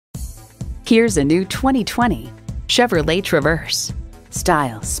Here's a new 2020 Chevrolet Traverse.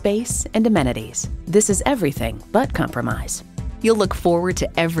 Style, space, and amenities. This is everything but compromise. You'll look forward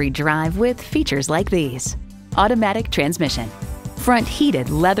to every drive with features like these: automatic transmission, front heated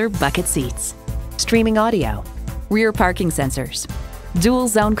leather bucket seats, streaming audio, rear parking sensors, dual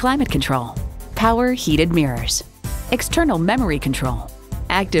zone climate control, power heated mirrors, external memory control,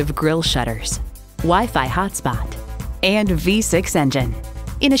 active grille shutters, Wi-Fi hotspot, and V6 engine.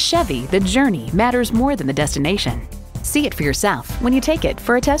 In a Chevy, the journey matters more than the destination. See it for yourself when you take it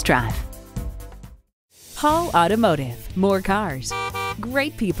for a test drive. Hall Automotive, more cars,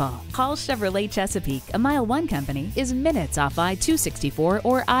 great people. Hall Chevrolet Chesapeake, a MileOne company, is minutes off I-264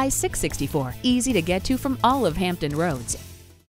 or I-664. Easy to get to from all of Hampton roads